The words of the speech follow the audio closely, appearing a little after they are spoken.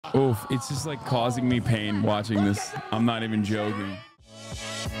Oof, it's just like causing me pain watching this. I'm not even joking.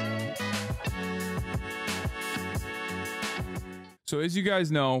 So as you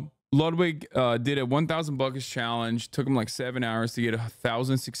guys know, Ludwig did a 1,000 buckets challenge. Took him like 7 hours to get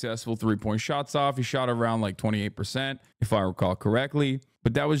 1,000 successful 3-point shots off. He shot around like 28%, if I recall correctly.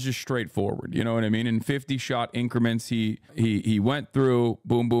 But that was just straightforward. You know what I mean? In 50 shot increments, he went through,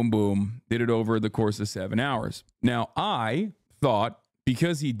 boom, boom, boom, did it over the course of 7 hours. Now, I thought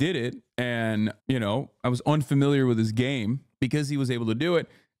because he did it and, you know, I was unfamiliar with his game, because he was able to do it,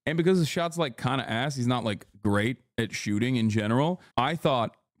 and because the shot's like kind of ass, he's not like great at shooting in general. I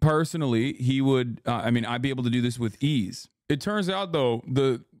thought personally he would, I'd be able to do this with ease. It turns out though,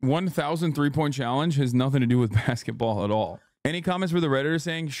 the 1,000 3-point challenge has nothing to do with basketball at all. Any comments for the Redditors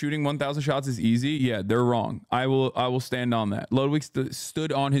saying shooting 1,000 shots is easy? Yeah, they're wrong. I will stand on that. Ludwig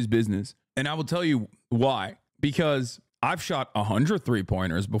stood on his business, and I will tell you why. Because I've shot 100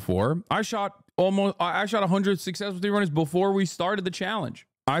 3-pointers before. I shot 100 successful 3-pointers before we started the challenge.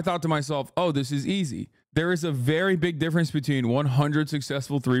 I thought to myself, oh, this is easy. There is a very big difference between 100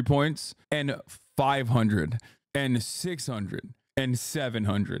 successful 3-points and 500 and 600 and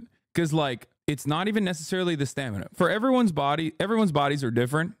 700. Because like, it's not even necessarily the stamina. For everyone's bodies are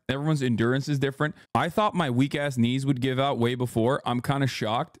different. Everyone's endurance is different. I thought my weak ass knees would give out way before. I'm kind of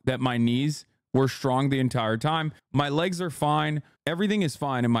shocked that my knees were strong the entire time. My legs are fine. Everything is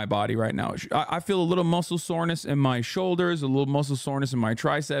fine in my body right now. I feel a little muscle soreness in my shoulders, a little muscle soreness in my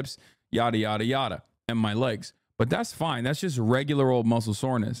triceps, yada, yada, yada, and my legs. But that's fine. That's just regular old muscle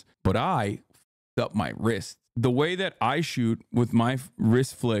soreness. But I f***ed up my wrist. The way that I shoot with my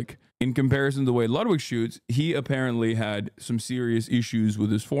wrist flick in comparison to the way Ludwig shoots, he apparently had some serious issues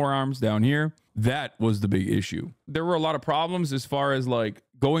with his forearms down here. That was the big issue. There were a lot of problems as far as like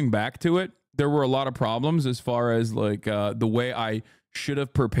going back to it. There were a lot of problems as far as like the way I should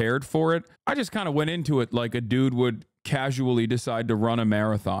have prepared for it. I just kind of went into it like a dude would casually decide to run a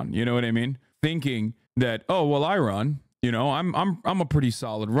marathon. You know what I mean? Thinking that, oh, well, I run. You know, I'm a pretty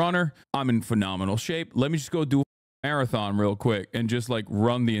solid runner. I'm in phenomenal shape. Let me just go do a marathon real quick and just like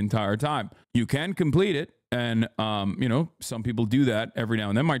run the entire time. You can complete it. And, you know, some people do that every now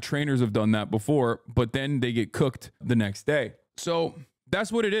and then. My trainers have done that before, but then they get cooked the next day. So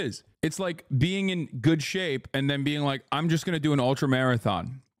that's what it is. It's like being in good shape and then being like, I'm just going to do an ultra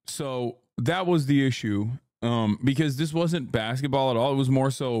marathon. So that was the issue. Because this wasn't basketball at all. It was more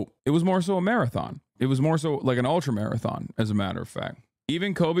so a marathon. It was more so like an ultra marathon, as a matter of fact.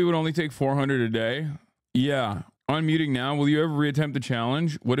 Even Kobe would only take 400 a day. Yeah. Unmuting now. Will you ever reattempt the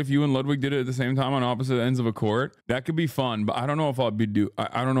challenge? What if you and Ludwig did it at the same time on opposite ends of a court? That could be fun, but I don't know if I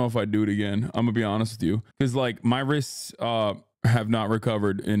don't know if I'd do it again. I'm gonna be honest with you. Because like my wrists have not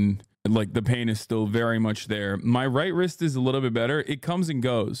recovered, and like the pain is still very much there. My right wrist is a little bit better. It comes and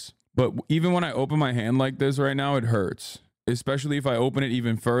goes. But even when I open my hand like this right now, it hurts. Especially if I open it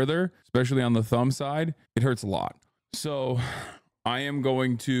even further, especially on the thumb side, it hurts a lot. So I am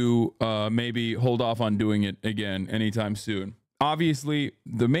going to maybe hold off on doing it again anytime soon. Obviously,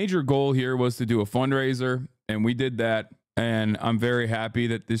 the major goal here was to do a fundraiser, and we did that. And I'm very happy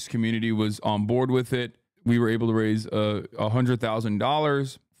that this community was on board with it. We were able to raise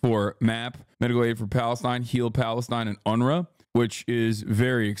 $100,000 for MAP, Medical Aid for Palestine, Heal Palestine, and UNRWA, which is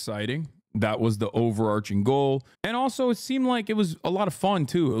very exciting. That was the overarching goal. And also it seemed like it was a lot of fun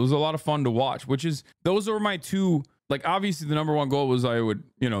too. It was a lot of fun to watch, those are my two, like obviously the number one goal was I would,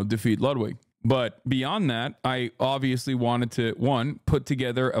 you know, defeat Ludwig. But beyond that, I obviously wanted to, one, put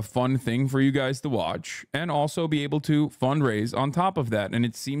together a fun thing for you guys to watch and also be able to fundraise on top of that. And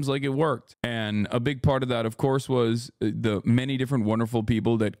it seems like it worked. And a big part of that, of course, was the many different wonderful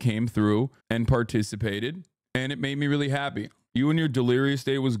people that came through and participated. And it made me really happy. You and your delirious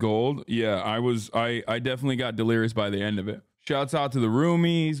state was gold. Yeah, I definitely got delirious by the end of it. Shouts out to the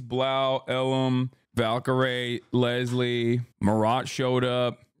roomies, Blau, Elam, Valkyrie, Leslie, Marat showed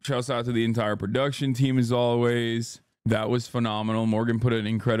up. Shouts out to the entire production team as always. That was phenomenal. Morgan put an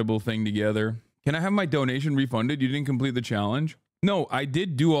incredible thing together. Can I have my donation refunded? You didn't complete the challenge? No, I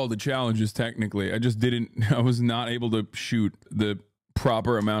did do all the challenges technically. I just didn't, I was not able to shoot the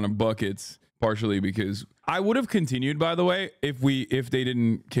proper amount of buckets, partially because I would have continued, by the way, if they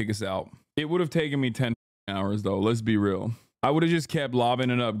didn't kick us out. It would have taken me 10 hours though. Let's be real. I would have just kept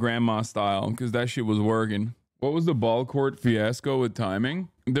lobbing it up grandma style because that shit was working. What was the ball court fiasco with timing?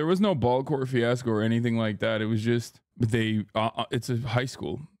 There was no ball court fiasco or anything like that. It was just it's a high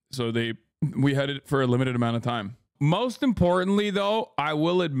school. So we had it for a limited amount of time. Most importantly though, I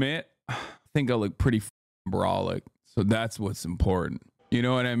will admit, I think I look pretty brolic. So that's what's important. You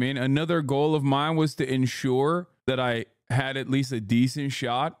know what I mean? Another goal of mine was to ensure that I had at least a decent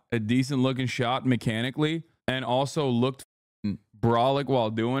looking shot mechanically, and also looked brolic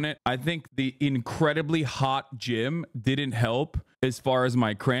while doing it. I think the incredibly hot gym didn't help as far as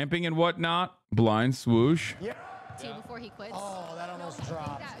my cramping and whatnot. Blind swoosh. Yeah. Before he quits. Oh, that almost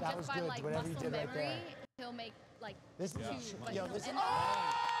dropped. That was good. Like, Whatever you did right there. He'll make like this. Yo, this.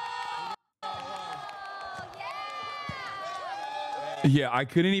 Yeah, I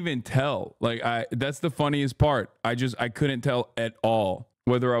couldn't even tell. Like, that's the funniest part. I couldn't tell at all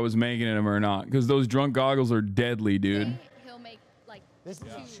whether I was making him or not, because those drunk goggles are deadly, dude. He'll make like this.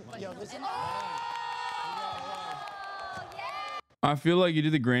 Yo, this. I feel like you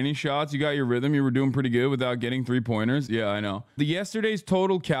did the granny shots. You got your rhythm. You were doing pretty good without getting 3-pointers. Yeah, I know. The yesterday's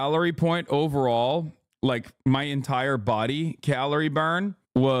total calorie point overall, like my entire body calorie burn,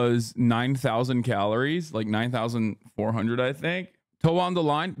 was 9,000 calories, like 9,400, I think. Toe on the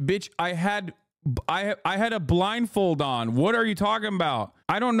line, bitch. I had a blindfold on. What are you talking about?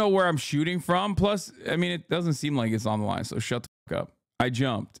 I don't know where I'm shooting from. Plus, I mean, it doesn't seem like it's on the line. So shut the fuck up. I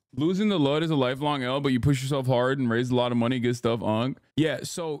jumped. Losing the LUT is a lifelong L, but you push yourself hard and raise a lot of money. Good stuff, Unk. Yeah.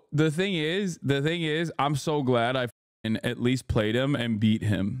 So the thing is, I'm so glad I at least played him and beat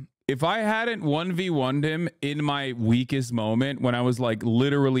him. If I hadn't 1v1'd him in my weakest moment, when I was like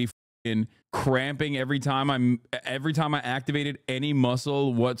literally cramping every time I activated any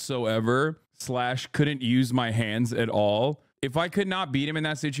muscle whatsoever, / couldn't use my hands at all. If I could not beat him in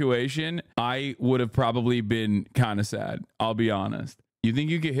that situation, I would have probably been kind of sad. I'll be honest. You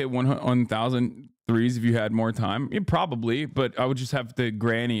think you could hit 1,000 threes if you had more time? Yeah, probably, but I would just have to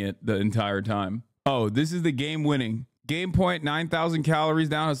granny it the entire time. Oh, this is the game winning. Game point, 9,000 calories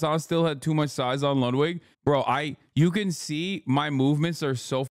down. Hasan still had too much size on Ludwig. Bro, you can see my movements are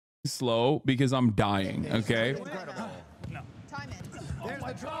so slow because I'm dying, okay? Incredible. No. Time it. There's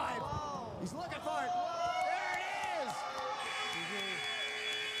the drive. Oh. He's looking for it.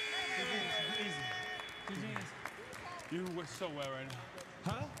 There it is. You were so wet right now.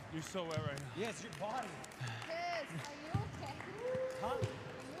 Huh? You're so wet right now. Yes, your body. Kids, are you okay? Huh? Are you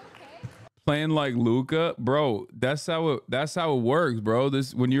okay? Playing like Luca, bro, that's how it works, bro.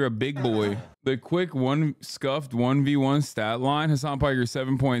 When you're a big boy. The quick scuffed 1v1 stat line. Hasan Piker,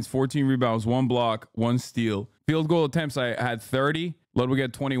 7 points, 14 rebounds, 1 block, 1 steal. Field goal attempts, I had 30. Ludwig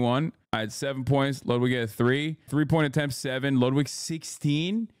had 21. I had 7 points. Ludwig had 3. 3-point attempts, 7. Ludwig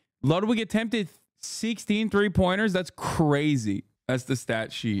 16. Ludwig attempted 16 3-pointers. That's crazy. That's the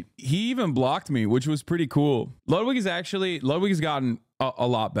stat sheet. He even blocked me, which was pretty cool. Ludwig has gotten a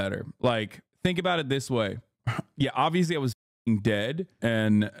lot better. Like, think about it this way. Yeah, obviously I was dead,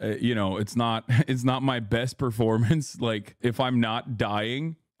 and you know, it's not my best performance. Like, if I'm not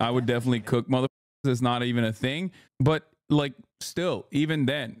dying, I would definitely cook motherfuckers. It's not even a thing. But like, still, even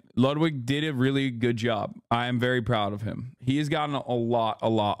then, Ludwig did a really good job. I am very proud of him. He has gotten a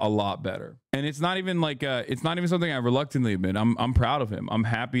lot better. And it's not even like it's not even something I reluctantly admit. I'm proud of him. I'm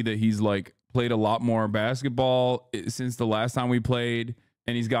happy that he's like played a lot more basketball since the last time we played,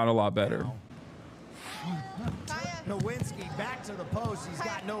 and he's gotten a lot better. Nowinski back to the post. He's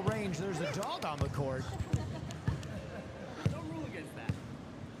got no range. There's a dog on the court. No rule against that.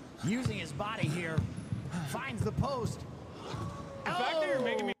 Using his body here. Finds the post. The fact that you're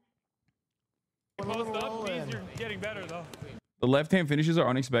making me post up means you're getting better, though. The left-hand finishes are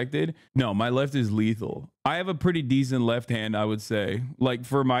unexpected. No, my left is lethal. I have a pretty decent left hand, I would say. Like,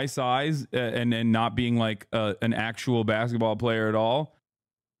 for my size and not being like an actual basketball player at all.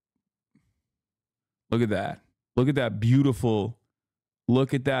 Look at that. Look at that beautiful.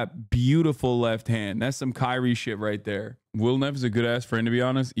 Look at that beautiful left hand. That's some Kyrie shit right there. Will Neff is a good ass friend, to be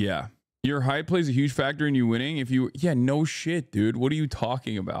honest. Yeah. Your height plays a huge factor in you winning. Yeah, no shit, dude. What are you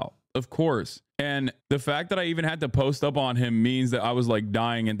talking about? Of course. And the fact that I even had to post up on him means that I was like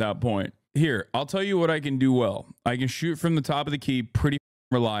dying at that point. Here, I'll tell you what I can do well. I can shoot from the top of the key pretty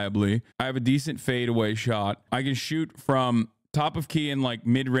reliably. I have a decent fadeaway shot. I can shoot from top of key and like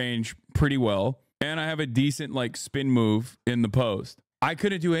mid-range pretty well. And I have a decent like spin move in the post. I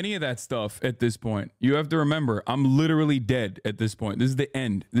couldn't do any of that stuff at this point. You have to remember, I'm literally dead at this point. This is the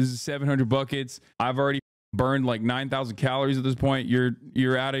end. This is 700 buckets. I've already burned like 9,000 calories at this point.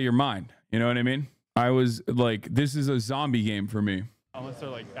 You're out of your mind. You know what I mean? I was like, this is a zombie game for me. Unless they're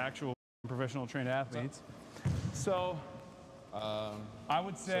like actual professional trained athletes. So I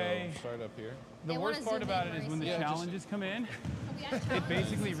would say start up here. the worst part about it is when the challenges come in, it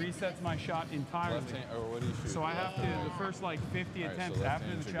basically resets my shot entirely. So I have to, the first like 50 attempts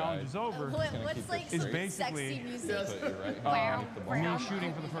after the challenge is over, What's like is basically sexy music? me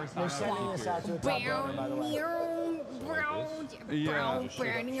shooting for the first time. We're sending this out to a top runner, by the way.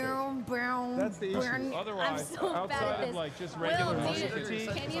 That's the issue. Otherwise, so outside of like just regular muscle fatigue,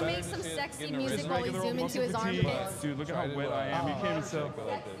 can you make some sexy music while we zoom into his armpits? dude, look at how wet I am. You can't even tell.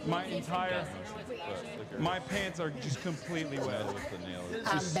 My pants are just completely wet.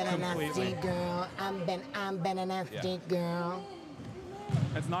 I've been a nasty girl. I've been a nasty girl.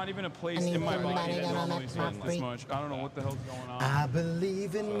 It's not even a place in my body that normally sweats this much. I don't know what the hell's going on. I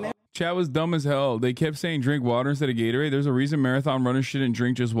believe in Chat was dumb as hell. They kept saying drink water instead of Gatorade. There's a reason marathon runners shouldn't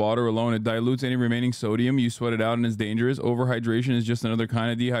drink just water alone. It dilutes any remaining sodium. You sweat it out and it's dangerous. Overhydration is just another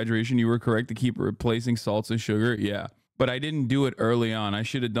kind of dehydration. You were correct to keep replacing salts and sugar. Yeah, but I didn't do it early on. I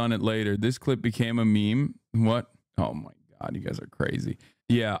should have done it later. This clip became a meme. What? Oh my God, you guys are crazy.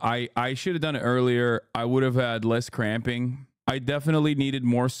 Yeah, I should have done it earlier. I would have had less cramping. I definitely needed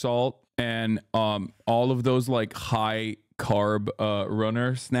more salt and all of those like high carb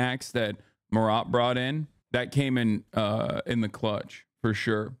runner snacks that Marat brought in. That came in the clutch for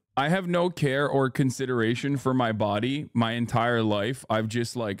sure. I have no care or consideration for my body my entire life. I've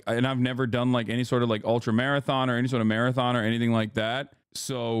just like, and I've never done like any sort of like ultra marathon or any sort of marathon or anything like that.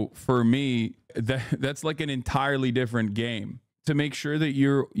 So for me, that's like an entirely different game. To make sure that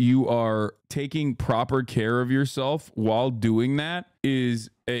you are taking proper care of yourself while doing that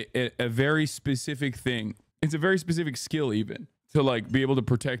is a very specific thing. It's a very specific skill even to like be able to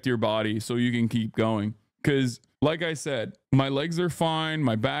protect your body so you can keep going. Because like I said, my legs are fine.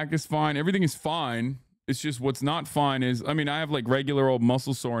 My back is fine. Everything is fine. It's just what's not fine is, I mean, I have like regular old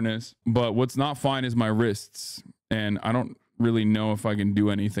muscle soreness, but what's not fine is my wrists. And I don't really know if I can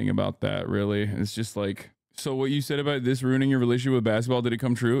do anything about that really. It's just like, so what you said about this ruining your relationship with basketball, did it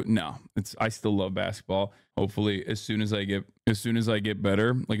come true? No, I still love basketball. Hopefully as soon as I get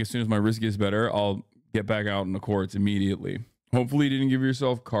better, like as soon as my wrist gets better, I'll get back out in the courts immediately. Hopefully you didn't give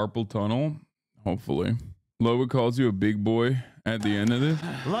yourself carpal tunnel. Hopefully. Loba calls you a big boy at the end of this.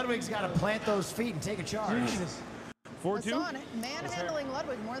 Ludwig's got to plant those feet and take a charge. 4-2. Hasan manhandling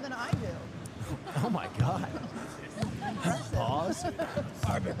Ludwig more than I do. Oh my God. Pause. All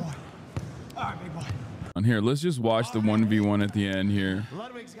right, big boy. All right, big boy. On here, let's just watch the 1v1 at the end here.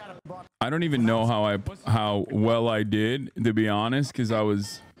 I don't even know how well I did, to be honest, because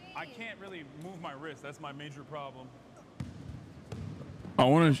I can't really move my wrist. That's my major problem. I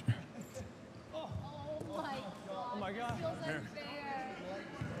want to. Oh my God. Oh my God. Feels unfair.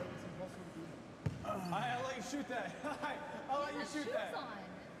 I'll let you shoot that. I'll let you shoot that.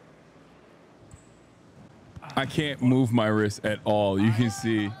 I can't move my wrist at all. You can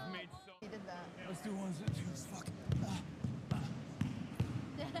see. He did that. Let's do ones and twos. Fuck.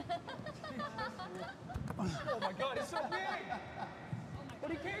 Oh my God, it's so big.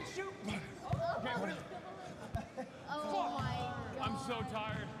 But he can't shoot. Okay, what is it? Oh my God. I'm so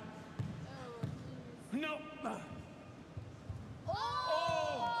tired. No.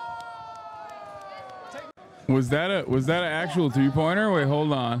 Was that an actual 3-pointer? Wait,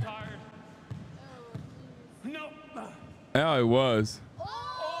 hold on. No. Yeah, it was.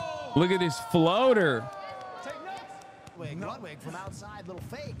 Look at this floater. Ludwig from outside, little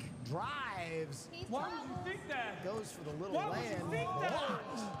fake, drives. Why would you think that? Goes for the little Why would land. you think that?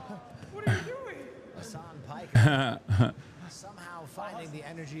 What are you doing? Hasan Piker somehow finding the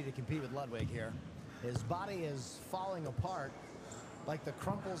energy to compete with Ludwig here. His body is falling apart like the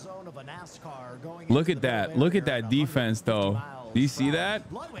crumple zone of a NASCAR going. Look at that. Look at that defense, though. Do you see that?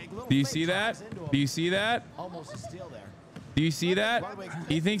 Do you see that? Do you see that? Almost a steal there. Do you see that?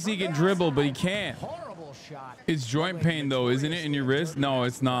 He thinks he can dribble, but he can't. Horrible shot. It's joint pain, though, isn't it, in your wrist? No,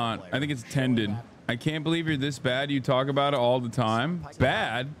 it's not. I think it's tendon. I can't believe you're this bad. You talk about it all the time.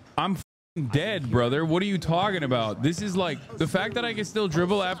 Bad? I'm dead, brother. What are you talking about? This is like, the fact that I can still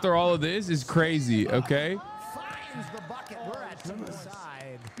dribble after all of this is crazy, okay? Finds the bucket. We're at the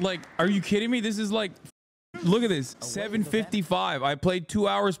side. Like, are you kidding me? This is like, look at this, 7:55. I played 2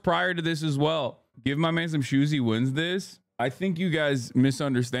 hours prior to this as well. Give my man some shoes. He wins this. I think you guys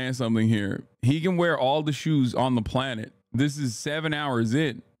misunderstand something here. He can wear all the shoes on the planet. This is 7 hours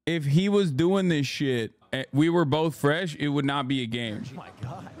in. If he was doing this shit, we were both fresh, it would not be a game. Oh my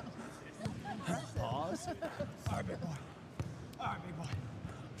God. Pause. All right, big boy. All right, big boy.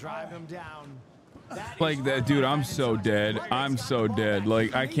 Drive him down. Like that, dude, I'm so dead. I'm so dead.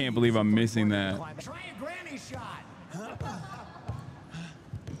 Like, I can't believe I'm missing that. Try a granny shot.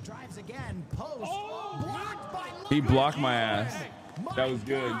 Drives again. Post. Blocked by He blocked my ass. That was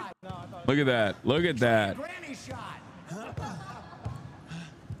good. Look at that. Look at that. granny shot.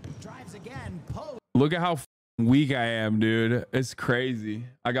 Drives again. Post. Look at how weak I am, dude. It's crazy.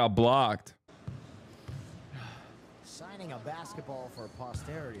 I got blocked. Signing a basketball for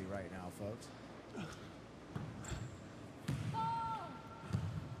posterity right now, folks.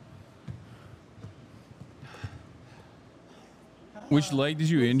 Which leg did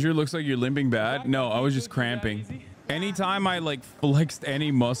you injure? Looks like you're limping bad. No, I was just cramping. Anytime I like flexed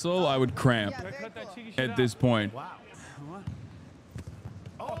any muscle, I would cramp at this point. Wow.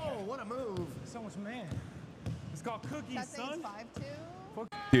 Oh, what a move. So much man. It's called cookies, That son. thing's 5'2".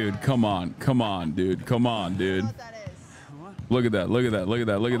 Dude, come on. Come on, dude. Come on, dude. What that is. Look at that. Look at that. Look at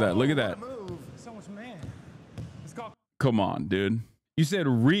that. Look at that. Look at that. So much man. It's called. Come on, dude. You said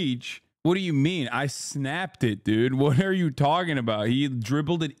reach. What do you mean? I snapped it, dude. What are you talking about? He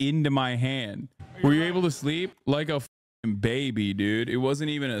dribbled it into my hand. Were you able to sleep like a f***ing baby, dude? It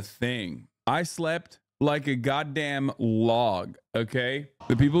wasn't even a thing. I slept like a goddamn log, okay?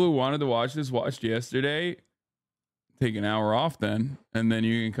 The people who wanted to watch this watched yesterday. Take an hour off then, and then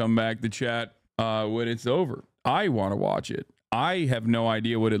you can come back to chat when it's over. I want to watch it. I have no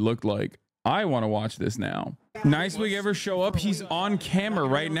idea what it looked like. I want to watch this now. Nice Wig ever show up? He's on camera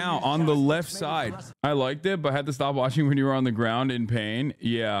right now on the left side. I liked it, but had to stop watching when you were on the ground in pain.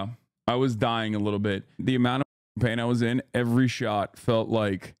 Yeah, I was dying a little bit. The amount of pain I was in, every shot felt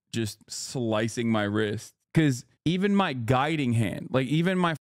like just slicing my wrist. Because even my guiding hand, like even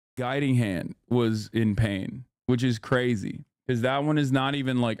my guiding hand was in pain, which is crazy. Because that one is not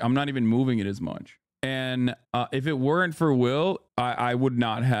even like, I'm not even moving it as much. And if it weren't for Will, I would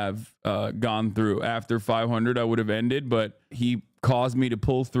not have gone through. After 500, I would have ended, but he caused me to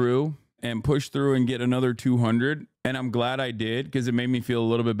pull through and push through and get another 200. And I'm glad I did, because it made me feel a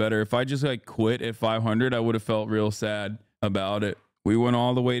little bit better. If I just like quit at 500, I would have felt real sad about it. We went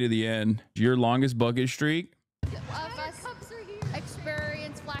all the way to the end. Your longest bucket streak? Of us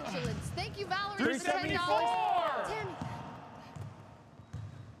experience flatulence. Thank you, Valerie. $10.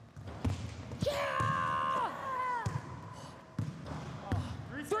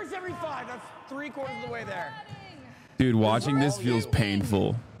 375. That's 3/4 of the way there. Dude, watching this feels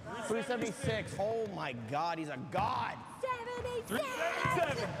painful. 376. Oh my God, he's a god.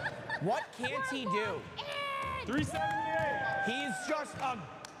 377. What can't he do? 378. He's just a.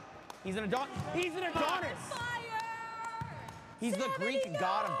 He's an Adonis. He's an Adonis. He's the Greek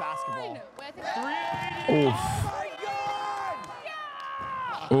god of basketball. Oof. Oh my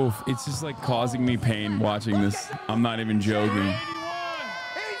God! Oof. It's just like causing me pain watching this. I'm not even joking. 381.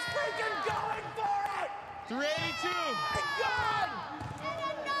 He's freaking going for it! 382. My God!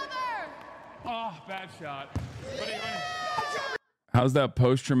 Oh, bad shot. But anyway. How's that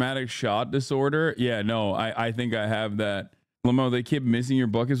post-traumatic shot disorder? Yeah, no, I think I have that. Lamo, they kept missing your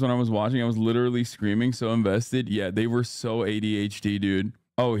buckets when I was watching. I was literally screaming, so invested. Yeah, they were so ADHD, dude.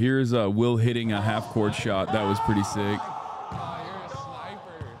 Oh, here's Will hitting a half-court shot. That was pretty sick.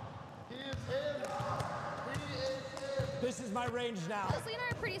 This is my range now. Leslie and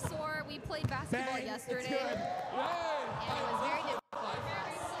I are pretty sore. We played basketball yesterday. And it was very difficult.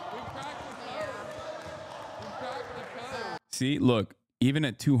 See, look, even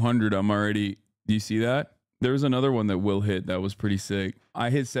at 200, I'm already. Do you see that? There was another one that Will hit that was pretty sick. I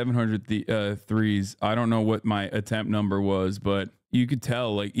hit 700 threes. I don't know what my attempt number was, but you could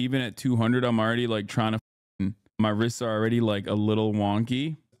tell, like, even at 200, I'm already like trying to. My wrists are already like a little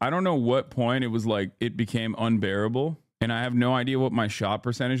wonky. I don't know what point it was like it became unbearable, and I have no idea what my shot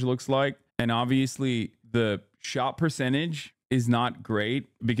percentage looks like. And obviously, the shot percentage is not great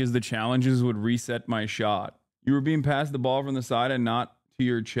because the challenges would reset my shot. You were being passed the ball from the side and not to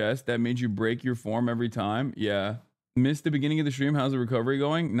your chest. That made you break your form every time. Yeah. Missed the beginning of the stream. How's the recovery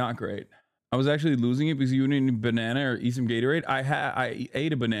going? Not great. I was actually losing it because you didn't eat a banana or eat some Gatorade. I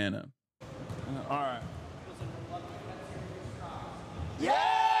ate a banana. All right.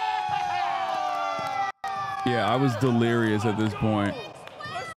 Yeah, I was delirious at this point.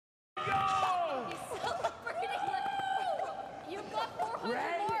 You've got 400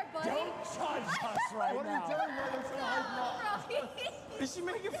 more, buddy. Don't judge us right now. Is she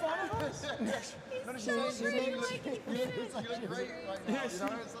making fun of us? She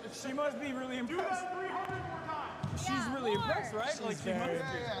must be really impressed. She's really impressed, right? Like she must be.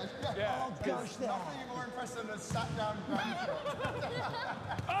 Yeah. Oh gosh,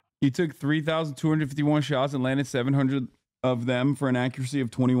 He took 3,251 shots and landed 700 of them for an accuracy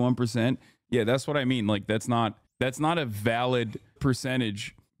of 21%. Yeah, that's what I mean. Like that's not a valid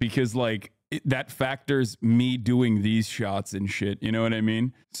percentage because like that factors me doing these shots and shit. You know what I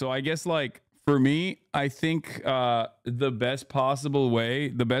mean? So I guess like for me, I think the best possible way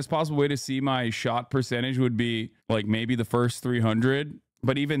to see my shot percentage would be like maybe the first 300.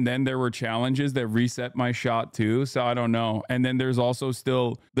 But even then there were challenges that reset my shot too. So I don't know. And then there's also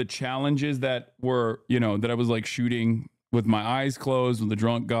still the challenges that were, you know, that I was like shooting with my eyes closed, with the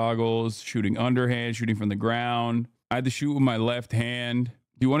drunk goggles, shooting underhand, shooting from the ground. I had to shoot with my left hand.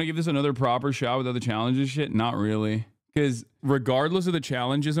 Do you want to give this another proper shot without the challenges shit? Not really. because regardless of the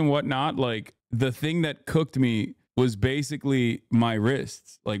challenges and whatnot, like the thing that cooked me was basically my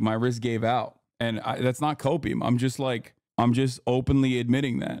wrists. Like my wrist gave out, and that's not copium. I'm just openly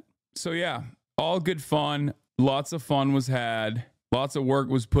admitting that. So yeah, all good fun. Lots of fun was had. Lots of work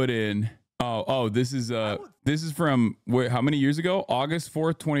was put in. Oh, this is from how many years ago? August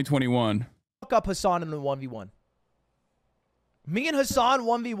 4th, 2021. Fuck up Hasan in the 1v1. Me and Hasan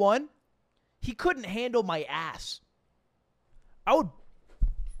 1v1. He couldn't handle my ass. What's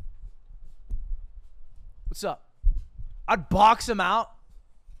up? I'd box him out.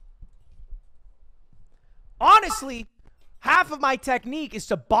 Honestly, half of my technique is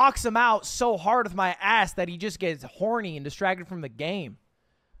to box him out so hard with my ass that he just gets horny and distracted from the game.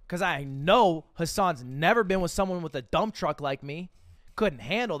 Because I know Hasan's never been with someone with a dump truck like me. Couldn't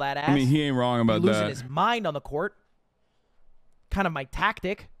handle that ass. I mean, he ain't wrong about that. Losing his mind on the court. Kind of my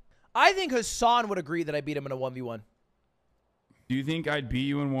tactic. I think Hasan would agree that I beat him in a 1v1. Do you think I'd beat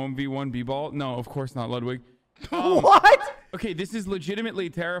you in 1v1 b-ball? No, of course not, Ludwig. What? Okay, this is legitimately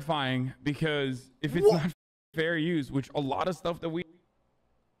terrifying because if it's not fair use, which a lot of stuff that we...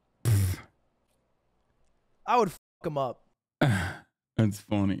 I would fuck him up. That's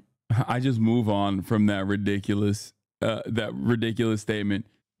funny. I just move on from that ridiculous statement.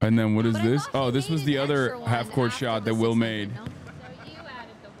 And then what is this? Oh, this was the other half-court shot that Will made. So you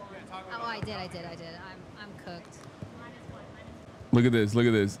added the one. Oh, I did. I'm cooked. Look at this. Look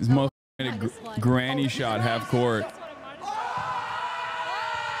at this. This motherfucker granny shot half-court. I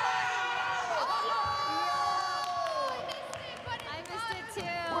missed it too.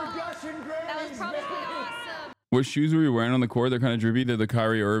 That was probably awesome. What shoes were you wearing on the court? They're kind of drippy. They're the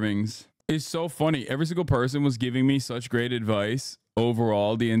Kyrie Irvings. It's so funny. Every single person was giving me such great advice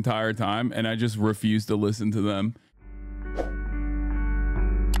overall the entire time, and I just refused to listen to them.